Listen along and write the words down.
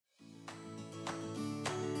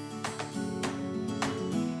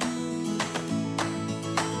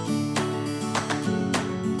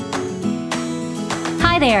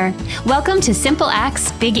there. Welcome to Simple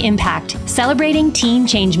Acts, Big Impact, celebrating teen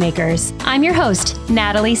changemakers. I'm your host,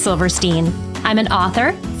 Natalie Silverstein. I'm an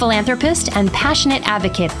author, philanthropist, and passionate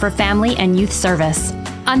advocate for family and youth service.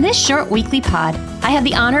 On this short weekly pod, I have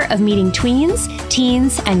the honor of meeting tweens,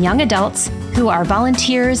 teens, and young adults who are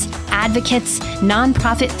volunteers, advocates,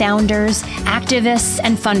 nonprofit founders, activists,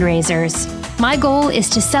 and fundraisers. My goal is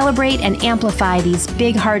to celebrate and amplify these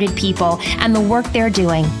big-hearted people and the work they're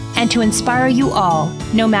doing, and to inspire you all,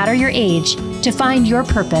 no matter your age, to find your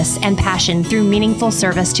purpose and passion through meaningful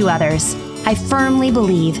service to others. I firmly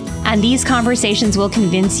believe, and these conversations will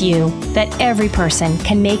convince you, that every person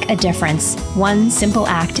can make a difference, one simple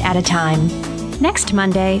act at a time. Next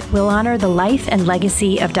Monday, we'll honor the life and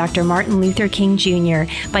legacy of Dr. Martin Luther King Jr.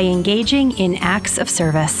 by engaging in acts of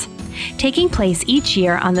service. Taking place each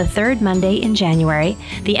year on the third Monday in January,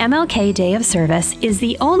 the MLK Day of Service is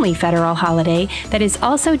the only federal holiday that is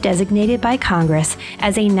also designated by Congress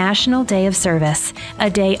as a National Day of Service, a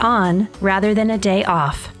day on rather than a day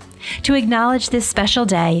off. To acknowledge this special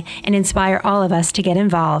day and inspire all of us to get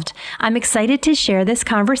involved, I'm excited to share this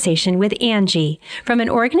conversation with Angie from an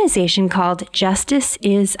organization called Justice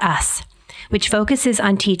Is Us, which focuses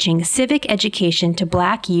on teaching civic education to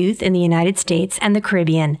Black youth in the United States and the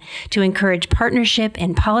Caribbean to encourage partnership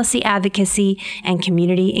in policy advocacy and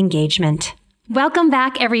community engagement. Welcome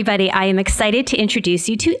back, everybody. I am excited to introduce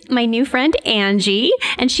you to my new friend, Angie,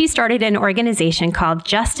 and she started an organization called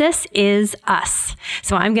Justice Is Us.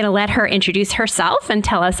 So I'm going to let her introduce herself and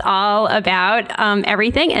tell us all about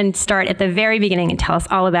everything, and start at the very beginning and tell us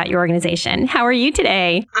all about your organization. How are you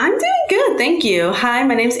today? I'm doing good. Thank you. Hi,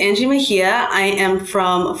 my name is Angie Mejia. I am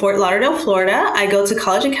from Fort Lauderdale, Florida. I go to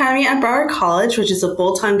College Academy at Broward College, which is a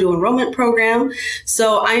full-time dual enrollment program.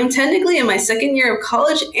 So I am technically in my second year of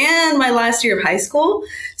college and my last year of high school.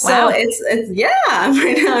 So wow. it's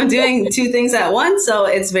right now I'm doing two things at once. So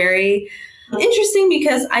it's very interesting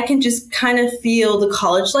because I can just kind of feel the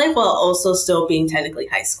college life while also still being technically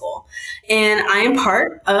high school. And I am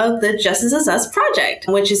part of the Justice Is Us project,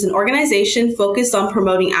 which is an organization focused on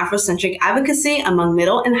promoting Afrocentric advocacy among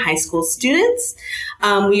middle and high school students.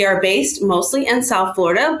 We are based mostly in South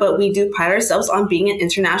Florida, but we do pride ourselves on being an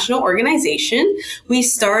international organization. We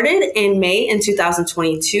started in May in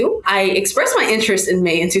 2022. I expressed my interest in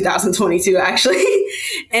May in 2022, actually,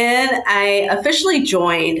 and I officially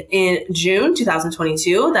joined in June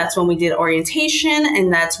 2022. That's when we did orientation,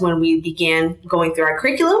 and that's when we began going through our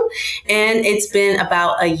curriculum. And it's been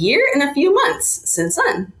about a year and a few months since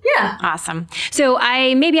then. Yeah. Awesome. So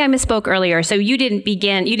I misspoke earlier. So you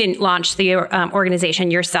didn't launch the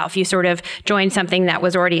organization yourself. You sort of joined something that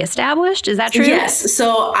was already established. Is that true? Yes.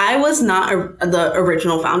 So I was not the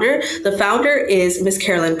original founder. The founder is Miss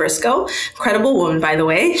Carolyn Briscoe, incredible woman, by the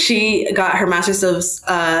way. She got her master's of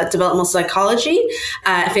developmental psychology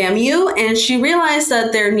at FAMU, and she realized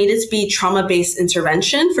that there needed to be trauma-based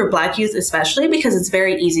intervention for Black youth, especially because it's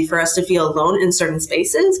very easy for us to feel alone in certain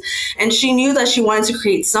spaces. And she knew that she wanted to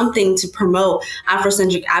create something to promote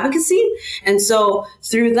Afrocentric advocacy. And so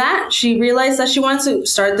through that, she realized that she wanted to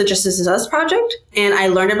start the Justice Is Us project. And I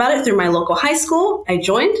learned about it through my local high school. I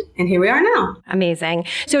joined, and here we are now. Amazing.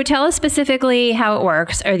 So tell us specifically how it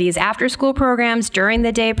works. Are these after-school programs, during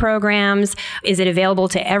the day programs? Is it available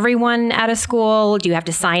to everyone at a school? Do you have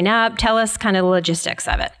to sign up? Tell us kind of the logistics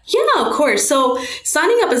of it. Yeah, of course. So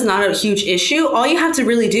signing up is not a huge issue. All you have to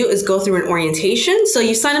really do is go through an orientation. So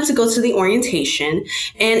you sign up to go to the orientation,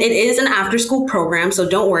 and it is an after-school program. So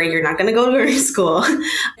don't worry, you're not going to go to school.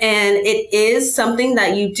 And it is something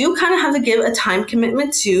that you do kind of have to give a time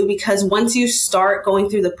commitment to, because once you start going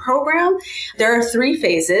through the program, there are 3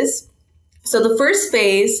 phases. So the first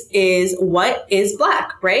phase is what is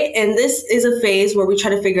Black, right? And this is a phase where we try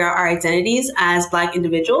to figure out our identities as Black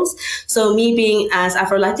individuals. So me being as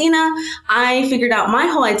Afro-Latina, I figured out my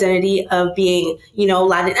whole identity of being,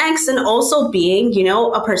 Latinx, and also being,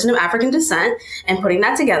 a person of African descent, and putting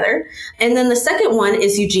that together. And then the second one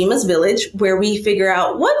is Ujima's Village, where we figure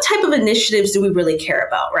out what type of initiatives do we really care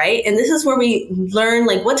about, right? And this is where we learn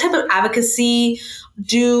what type of advocacy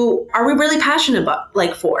are we really passionate about,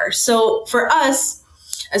 for? So for us,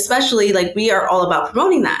 especially, we are all about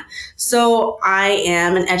promoting that. So I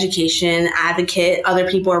am an education advocate. Other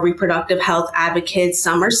people are reproductive health advocates.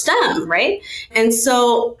 Some are STEM, right? And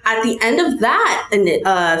so at the end of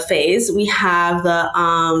that phase, we have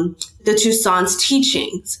the Toussaint's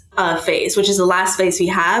teachings. phase, which is the last phase we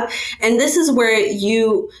have. And this is where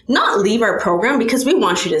you not leave our program because we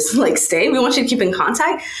want you to like stay. We want you to keep in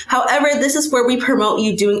contact. However, this is where we promote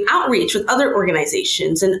you doing outreach with other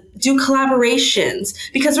organizations and do collaborations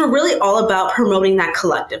because we're really all about promoting that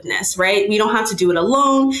collectiveness, right? We don't have to do it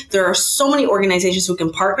alone. There are so many organizations we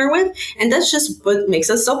can partner with, and that's just what makes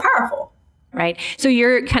us so powerful. Right. So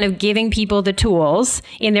you're kind of giving people the tools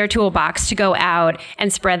in their toolbox to go out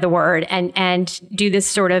and spread the word and do this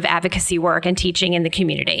sort of advocacy work and teaching in the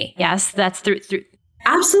community. Yes, that's through.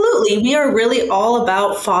 Absolutely. We are really all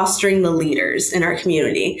about fostering the leaders in our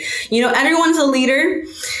community. You know, everyone's a leader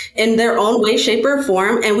in their own way, shape, or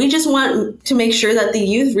form. And we just want to make sure that the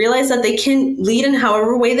youth realize that they can lead in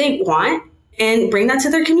however way they want and bring that to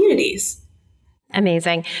their communities.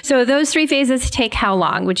 Amazing. So those 3 phases take how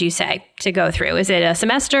long, would you say, to go through? Is it a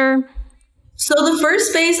semester? So the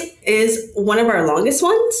first phase is one of our longest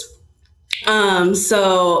ones.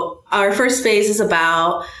 So our first phase is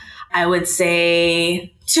about, I would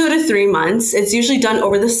say, 2 to 3 months. It's usually done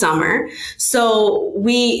over the summer. So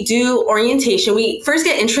we do orientation. We first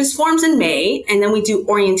get interest forms in May, and then we do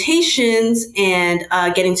orientations and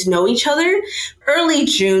getting to know each other early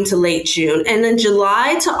June to late June. And then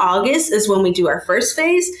July to August is when we do our first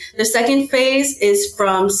phase. The second phase is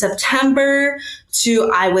from September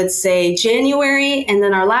to, I would say, January. And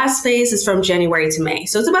then our last phase is from January to May.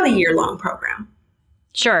 So it's about a year-long program.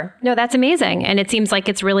 Sure. No, that's amazing. And it seems like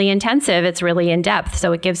it's really intensive. It's really in depth.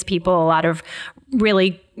 So it gives people a lot of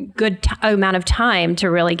really good amount of time to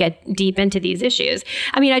really get deep into these issues.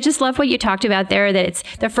 I mean, I just love what you talked about there, that it's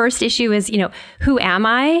the first issue is, you know, who am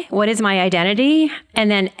I? What is my identity? And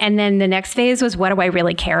then the next phase was, what do I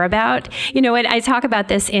really care about? You know, and I talk about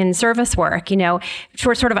this in service work, you know,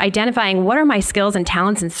 for sort of identifying what are my skills and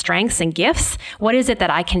talents and strengths and gifts? What is it that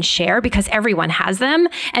I can share? Because everyone has them.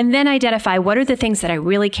 And then identify what are the things that I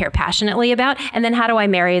really care passionately about? And then how do I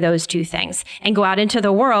marry those 2 things and go out into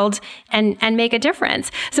the world and make a difference?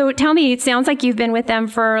 So tell me, it sounds like you've been with them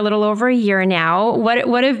for a little over a year now.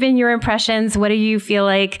 What have been your impressions? What do you feel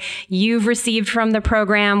like you've received from the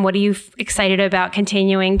program? What are you excited about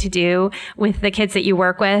continuing to do with the kids that you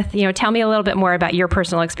work with? You know, tell me a little bit more about your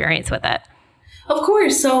personal experience with it. Of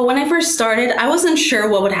course. So when I first started, I wasn't sure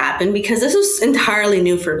what would happen because this was entirely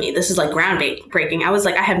new for me. This is like groundbreaking. I was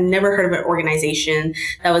like, I have never heard of an organization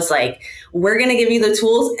that was like, we're going to give you the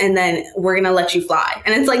tools and then we're going to let you fly.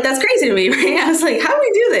 And it's like, that's crazy to me, right? I was like, how do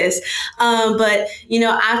we do this? But, you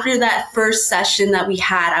know, after that first session that we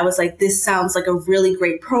had, I was like, this sounds like a really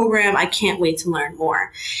great program. I can't wait to learn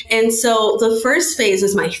more. And so the first phase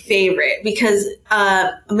was my favorite because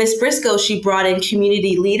Miss Briscoe, she brought in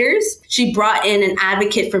community leaders. She brought in an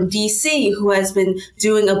advocate from DC who has been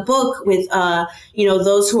doing a book with, you know,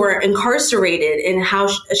 those who are incarcerated and how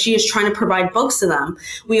she is trying to provide books to them.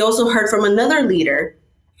 We also heard from another leader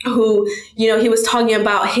who, you know, he was talking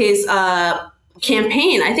about his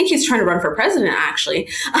campaign. I think he's trying to run for president, actually,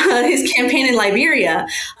 his campaign in Liberia,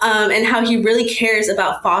 and how he really cares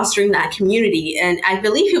about fostering that community. And I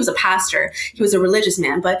believe he was a pastor. He was a religious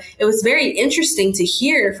man, but it was very interesting to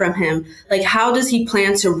hear from him, like, how does he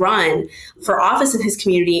plan to run for office in his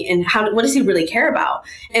community and what does he really care about?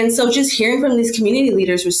 And so just hearing from these community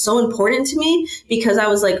leaders was so important to me because I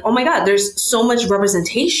was like, oh my God, there's so much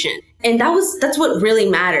representation. And that's what really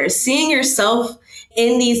matters. Seeing yourself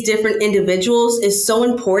in these different individuals is so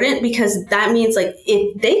important because that means like,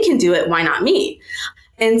 if they can do it, why not me?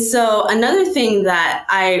 And so another thing that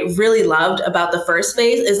I really loved about the first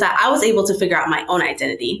phase is that I was able to figure out my own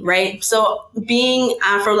identity, right? So being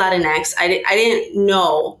Afro-Latinx, I didn't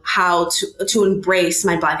know how to embrace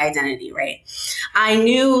my Black identity, right? I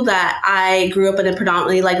knew that I grew up in a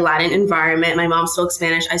predominantly like Latin environment. My mom spoke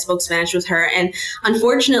Spanish. I spoke Spanish with her. And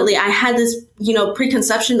unfortunately, I had this, you know,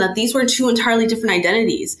 preconception that these were 2 entirely different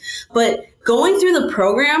identities. But going through the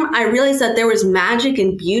program, I realized that there was magic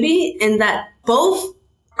and beauty and that both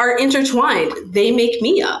are intertwined. They make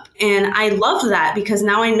me up. And I love that because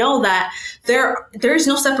now I know that there is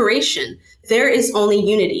no separation. There is only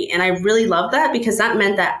unity. And I really love that because that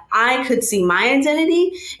meant that I could see my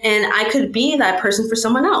identity and I could be that person for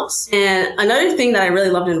someone else. And another thing that I really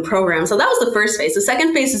loved in the program, so that was the first phase. The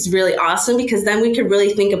second phase is really awesome because then we could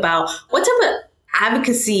really think about what type of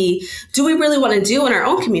advocacy do we really want to do in our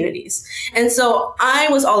own communities? And so I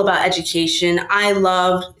was all about education. I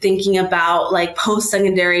loved thinking about like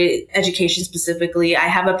post-secondary education specifically. I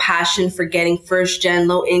have a passion for getting first-gen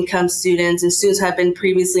low-income students and students who have been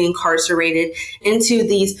previously incarcerated into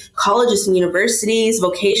these colleges and universities,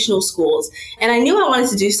 vocational schools. And I knew I wanted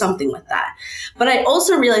to do something with that. But I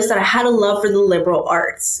also realized that I had a love for the liberal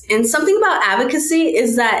arts. And something about advocacy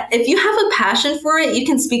is that if you have a passion for it, you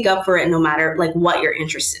can speak up for it no matter like what you're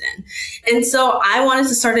interested in. And so I wanted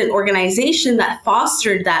to start an organization that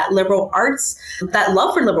fostered that liberal arts, that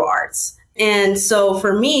love for liberal arts. And so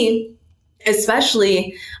for me,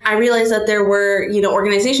 especially, I realized that there were,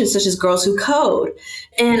 organizations such as Girls Who Code.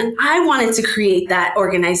 And I wanted to create that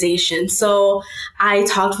organization. So I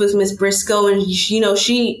talked with Ms. Briscoe and,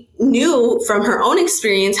 she knew from her own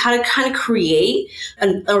experience how to kind of create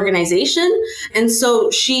an organization. And so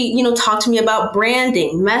she, talked to me about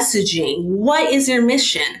branding, messaging. What is your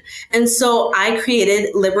mission? And so I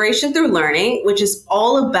created Liberation Through Learning, which is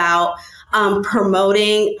all about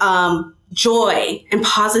promoting joy and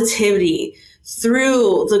positivity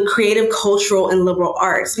through the creative, cultural, and liberal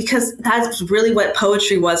arts, because that's really what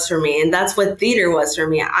poetry was for me. And that's what theater was for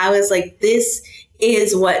me. I was like, this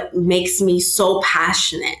is what makes me so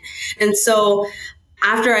passionate. And so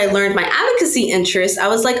after I learned my advocacy interest, I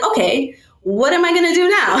was like, okay, what am I going to do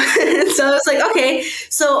now? So I was like, okay,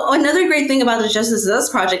 so another great thing about the Justice Is Us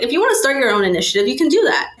project, if you want to start your own initiative, you can do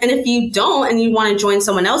that. And if you don't, and you want to join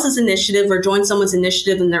someone else's initiative or join someone's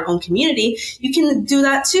initiative in their own community, you can do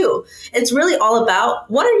that too. It's really all about,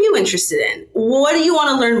 what are you interested in? What do you want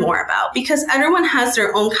to learn more about? Because everyone has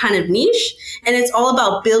their own kind of niche, and it's all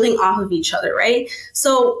about building off of each other, right?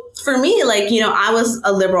 So for me, I was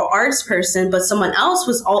a liberal arts person, but someone else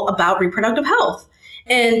was all about reproductive health.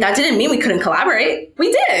 And that didn't mean we couldn't collaborate.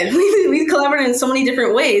 We did. We collaborated in so many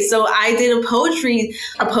different ways. So I did a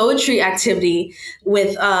poetry activity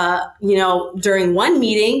with, during one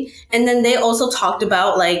meeting. And then they also talked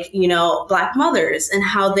about Black mothers and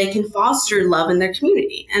how they can foster love in their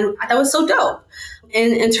community. And that was so dope.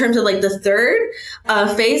 In terms of the third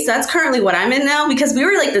phase, that's currently what I'm in now, because we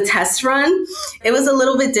were the test run. It was a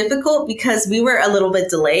little bit difficult because we were a little bit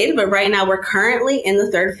delayed, but right now we're currently in the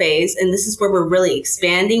third phase. And this is where we're really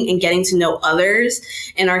expanding and getting to know others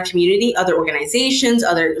in our community, other organizations,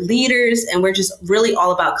 other leaders. And we're just really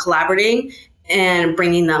all about collaborating and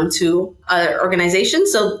bringing them to other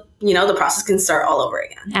organizations. So the process can start all over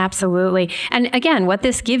again. Absolutely. And again, what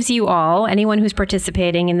this gives you all, anyone who's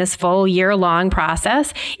participating in this full year-long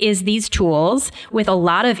process, is these tools with a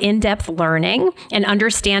lot of in-depth learning and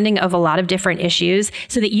understanding of a lot of different issues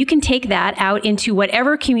so that you can take that out into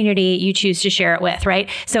whatever community you choose to share it with, right?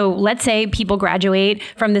 So let's say people graduate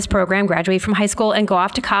from this program, graduate from high school and go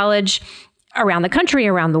off to college around the country,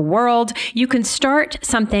 around the world. You can start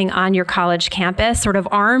something on your college campus sort of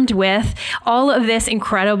armed with all of this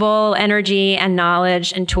incredible energy and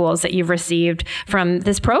knowledge and tools that you've received from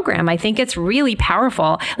this program. I think it's really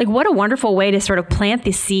powerful. What a wonderful way to sort of plant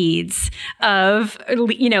the seeds of,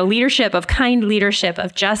 leadership, of kind leadership,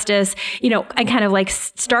 of justice, and kind of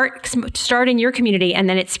start in your community, and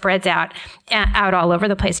then it spreads out all over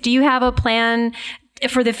the place. Do you have a plan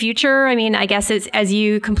for the future? I mean, I guess as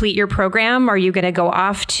you complete your program, are you going to go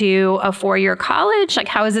off to a 4-year college?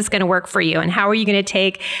 How is this going to work for you? And how are you going to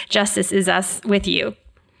take Justice Is Us with you?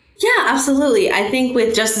 Yeah, absolutely. I think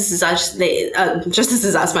with Justice Is Us, Justice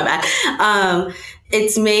Is Us, my bad.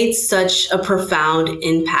 It's made such a profound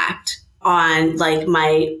impact on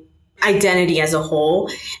my identity as a whole.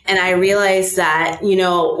 And I realized that,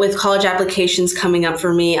 with college applications coming up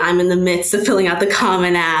for me, I'm in the midst of filling out the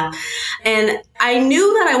Common App. And I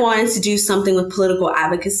knew that I wanted to do something with political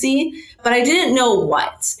advocacy, but I didn't know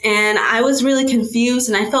what. And I was really confused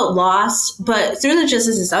and I felt lost. But through the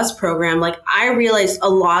Justice Is Us program, I realized a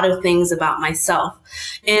lot of things about myself.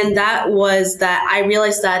 And that was that I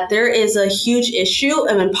realized that there is a huge issue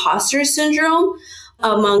of imposter syndrome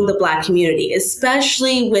among the Black community,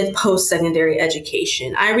 especially with post-secondary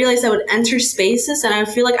education. I realized I would enter spaces and I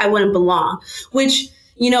feel like I wouldn't belong, which,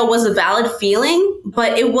 was a valid feeling,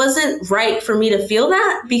 but it wasn't right for me to feel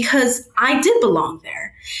that because I did belong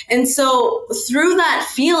there. And so through that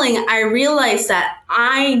feeling, I realized that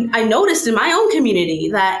I noticed in my own community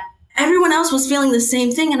that everyone else was feeling the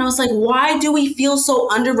same thing. And I was like, why do we feel so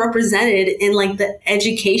underrepresented in the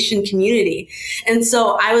education community? And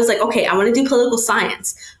so I was like, okay, I want to do political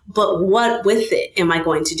science, but what with it am I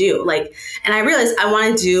going to do? And I realized I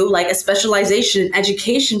want to do a specialization in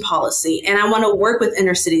education policy, and I want to work with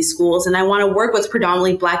inner city schools, and I want to work with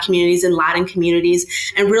predominantly Black communities and Latin communities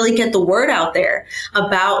and really get the word out there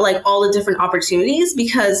about all the different opportunities,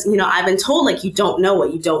 because, I've been told you don't know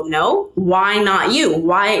what you don't know. Why not you?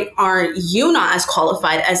 Why aren't you not as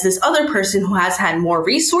qualified as this other person who has had more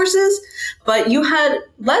resources, but you had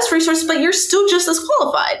less resources, but you're still just as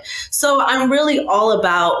qualified? So I'm really all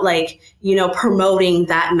about promoting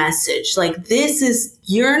that message.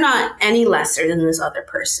 You're not any lesser than this other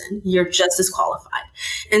person. You're just as qualified.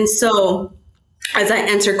 And so as I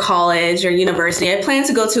enter college or university, I plan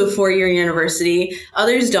to go to a 4-year university.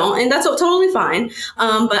 Others don't, and that's totally fine.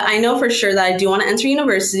 But I know for sure that I do want to enter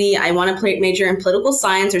university. I want to major in political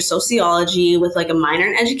science or sociology with a minor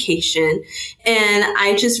in education. And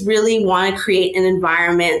I just really want to create an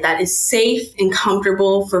environment that is safe and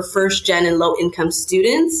comfortable for first gen and low income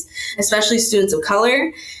students, especially students of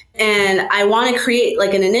color. And I want to create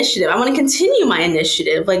an initiative. I want to continue my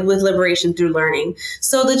initiative with Liberation Through Learning.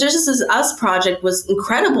 So the Justice Is Us project was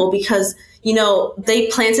incredible because, they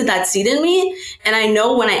planted that seed in me. And I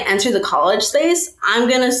know when I enter the college space, I'm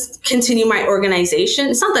going to continue my organization.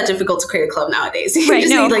 It's not that difficult to create a club nowadays. You right,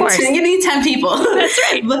 just no, need of course. you need 10 people. That's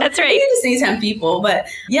right. That's right. You just need 10 people. But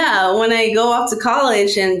yeah, when I go off to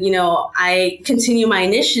college and, I continue my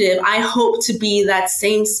initiative, I hope to be that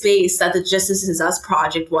same space that the Justice Is Us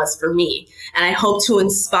project was for me. And I hope to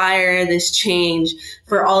inspire this change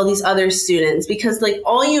for all these other students, because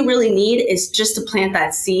all you really need is just to plant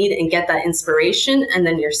that seed and get that inspiration, and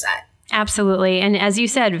then you're set. Absolutely. And as you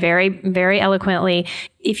said, very, very eloquently,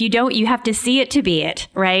 if you don't, you have to see it to be it,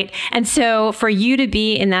 right? And so for you to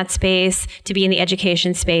be in that space, to be in the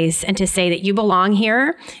education space, and to say that you belong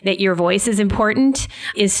here, that your voice is important,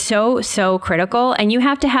 is so, so critical. And you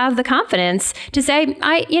have to have the confidence to say,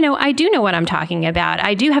 I do know what I'm talking about.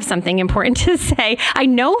 I do have something important to say. I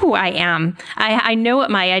know who I am. I know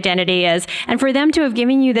what my identity is. And for them to have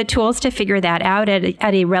given you the tools to figure that out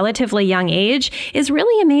at a relatively young age is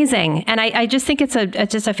really amazing. And I just think it's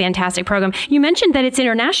just a fantastic program. You mentioned that it's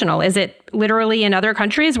international. Is it literally in other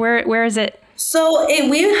countries? Where is it? So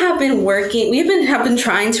we have been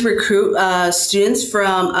trying to recruit students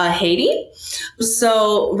from Haiti.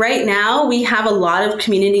 So right now we have a lot of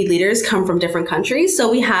community leaders come from different countries.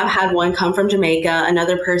 So we have had one come from Jamaica,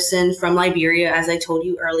 another person from Liberia, as I told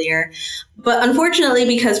you earlier. But unfortunately,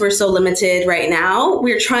 because we're so limited right now,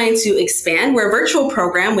 we're trying to expand. We're a virtual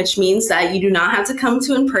program, which means that you do not have to come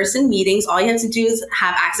to in-person meetings. All you have to do is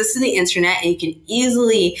have access to the internet, and you can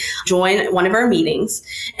easily join one of our meetings.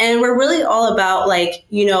 And we're really all about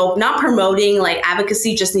not promoting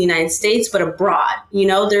advocacy just in the United States, but abroad.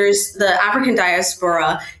 There's the African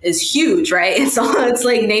diaspora is huge, right? It's not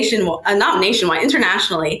nationwide,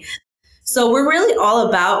 internationally. So we're really all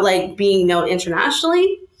about being known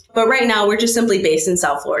internationally. But right now, we're just simply based in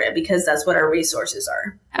South Florida because that's what our resources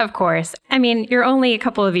are. Of course. I mean, you're only a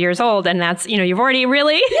couple of years old, and that's, you've already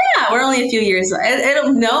really... Yeah, we're only a few years.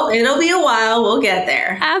 It'll be a while. We'll get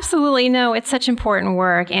there. Absolutely. No, it's such important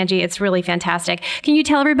work, Angie. It's really fantastic. Can you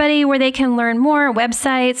tell everybody where they can learn more?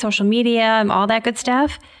 Website, social media, all that good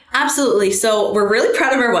stuff? Absolutely. So we're really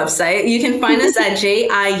proud of our website. You can find us at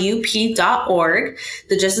jiup.org,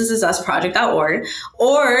 the Justice Is Us project.org,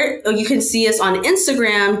 or you can see us on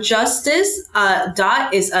Instagram,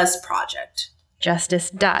 justice.isusproject.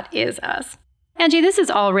 Justice.isus. Angie, this is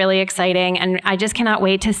all really exciting, and I just cannot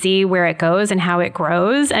wait to see where it goes and how it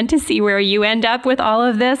grows, and to see where you end up with all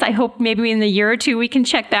of this. I hope maybe in a year or two we can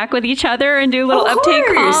check back with each other and do a little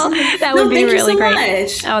update call. That would be really great.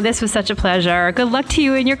 Much. Oh, this was such a pleasure. Good luck to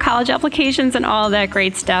you in your college applications and all that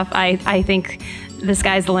great stuff. I think the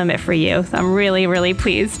sky's the limit for you. So I'm really, really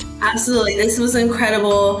pleased. Absolutely. This was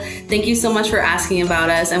incredible. Thank you so much for asking about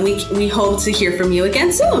us, and we hope to hear from you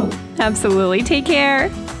again soon. Absolutely. Take care.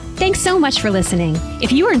 Thanks so much for listening.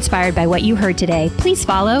 If you were inspired by what you heard today, please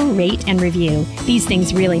follow, rate, and review. These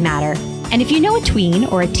things really matter. And if you know a tween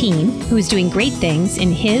or a teen who is doing great things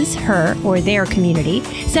in his, her, or their community,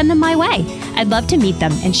 send them my way. I'd love to meet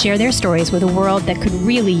them and share their stories with a world that could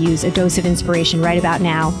really use a dose of inspiration right about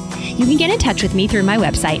now. You can get in touch with me through my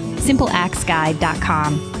website,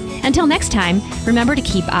 simpleactsguide.com. Until next time, remember to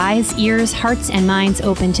keep eyes, ears, hearts, and minds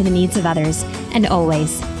open to the needs of others. And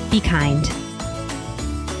always be kind.